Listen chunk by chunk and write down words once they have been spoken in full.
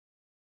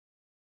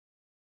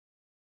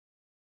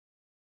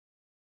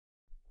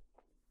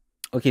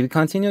Okay, we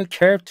continue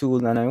curve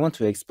tool, and I want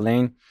to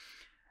explain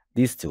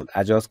this tool: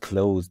 adjust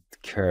closed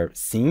curve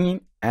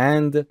seam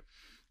and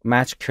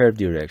match curve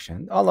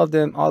direction. All of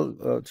them,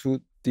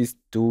 these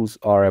tools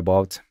are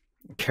about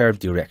curve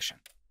direction.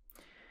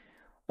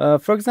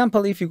 For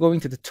example, if you go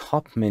into the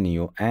top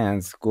menu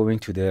and going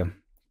to the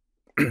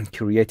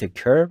create a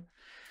curve,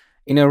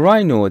 in a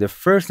rhino, the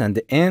first and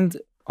the end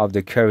of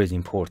the curve is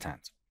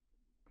important.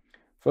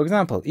 For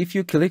example, if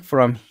you click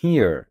from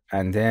here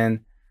and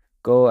then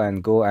go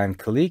and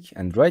click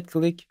and right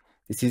click,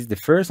 this is the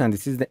first and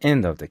this is the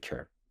end of the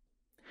curve.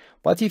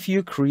 But if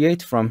you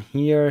create from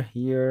here,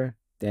 here,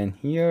 then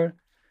here,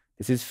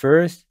 this is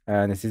first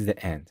and this is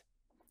the end.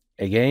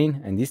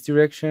 Again, in this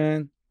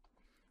direction.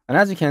 And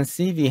as you can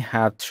see, we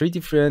have 3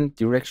 different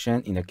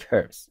directions in the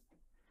curves.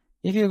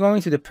 If you go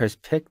into the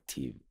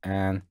perspective,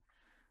 and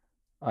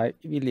I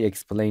will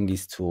explain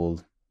this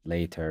tool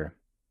later,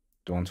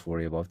 don't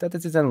worry about that.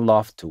 This is a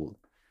loft tool.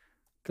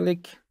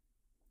 Click,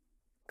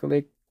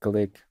 click,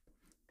 click.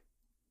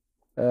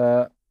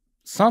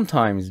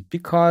 Sometimes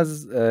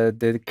because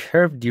the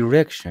curve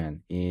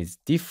direction is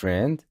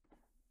different,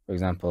 for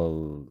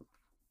example,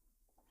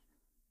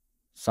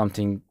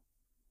 something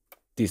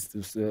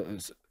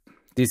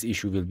this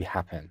issue will be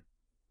happen.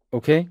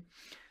 Okay,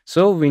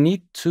 so we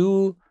need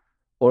to,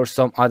 or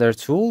some other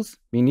tools,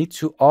 we need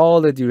to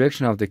all the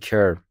direction of the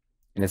curve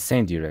in the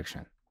same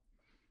direction.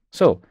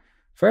 So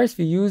first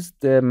we use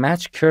the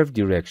match curve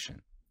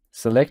direction.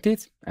 Select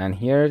it, and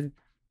here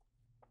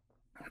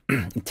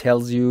it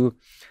tells you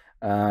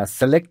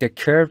select the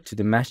curve to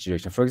the match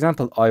direction. For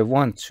example, I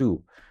want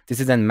to, this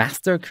is a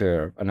master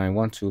curve, and I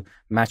want to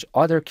match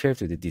other curve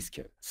to this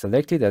curve.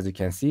 Select it, as you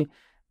can see,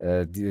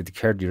 the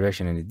curve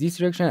direction in this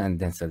direction, and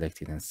then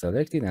select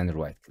it and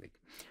right click.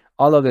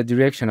 All of the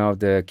direction of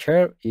the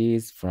curve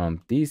is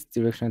from this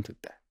direction to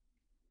that.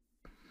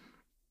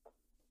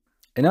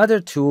 Another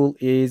tool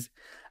is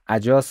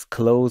adjust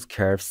close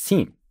curve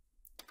seam.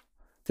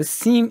 The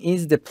seam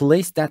is the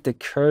place that the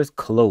curve is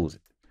closed.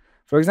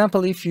 For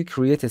example, if you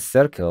create a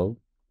circle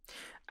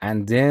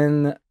and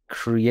then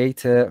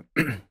create a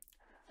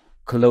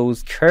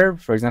closed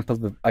curve, for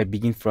example, I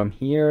begin from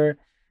here,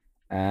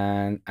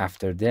 and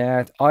after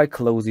that I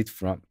close it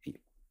from,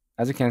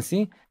 as you can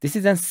see, this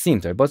is a seam,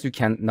 but you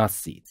cannot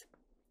see it.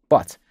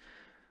 But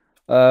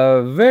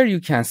where you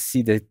can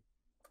see the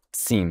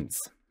seams,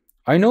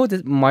 I know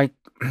that my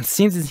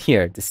seams is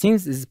here. The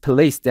seams is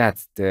placed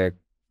that the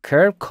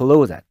curve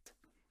close at.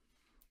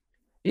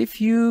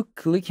 If you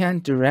click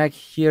and drag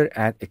here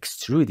and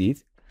extrude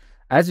it,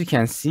 as you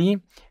can see,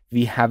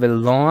 we have a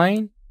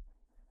line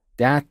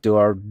that they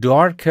are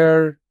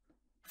darker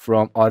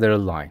from other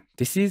line.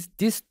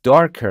 This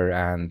darker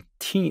and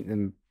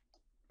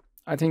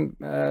I think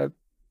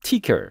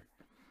thicker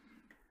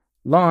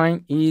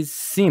line is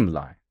seam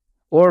line.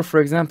 Or for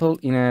example,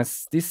 in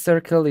this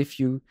circle, if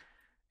you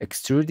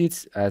extrude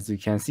it, as you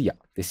can see, yeah,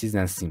 this is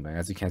a seam line.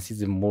 As you can see,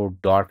 it's more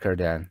darker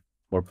than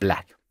more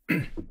black.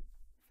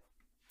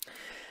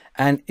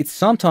 And it's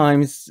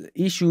sometimes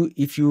issue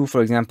if you,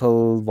 for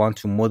example, want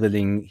to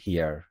modeling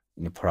here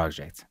in a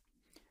project.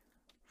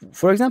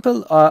 For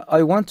example,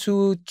 I want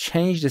to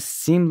change the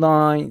seam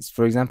lines.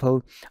 For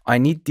example, I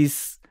need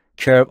this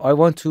curve. I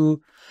want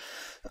to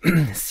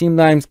seam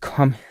lines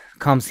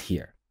comes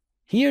here.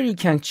 Here you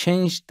can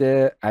change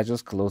the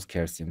adjust close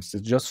curve seam. So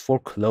just for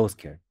close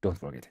curve, don't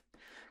forget it.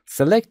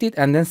 Select it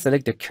and then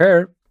select the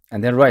curve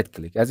and then right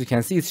click. As you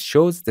can see, it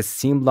shows the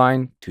seam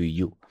line to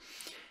you.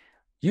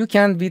 You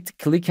can with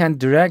click and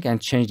drag and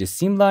change the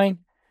seam line.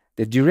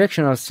 The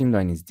direction of seam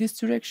line is this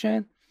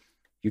direction.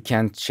 You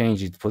can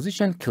change its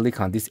position, click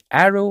on this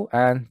arrow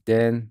and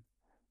then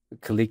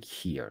click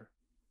here.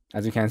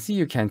 As you can see,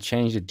 you can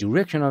change the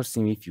direction of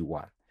seam if you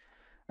want.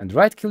 And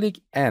right click,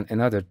 and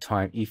another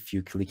time if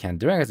you click and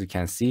drag, as you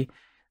can see,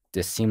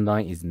 the seam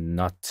line is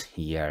not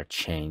here.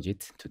 Change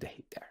it to the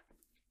there.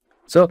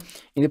 So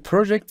in the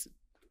project,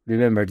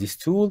 remember this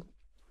tool.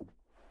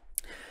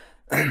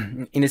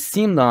 In a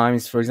seam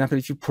lines, for example,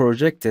 if you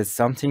projected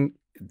something,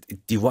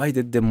 it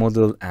divided the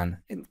model and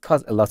it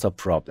caused a lot of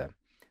problem.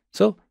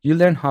 So you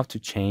learn how to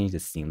change the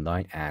seam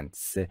line and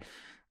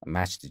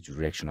match the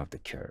direction of the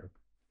curve.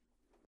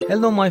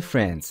 Hello my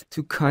friends,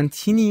 to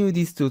continue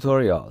these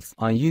tutorials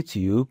on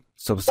YouTube,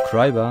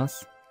 subscribe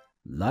us,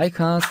 like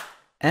us,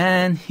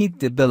 and hit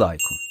the bell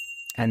icon.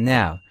 And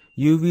now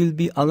you will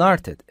be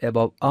alerted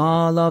about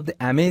all of the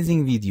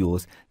amazing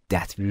videos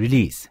that we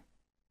release.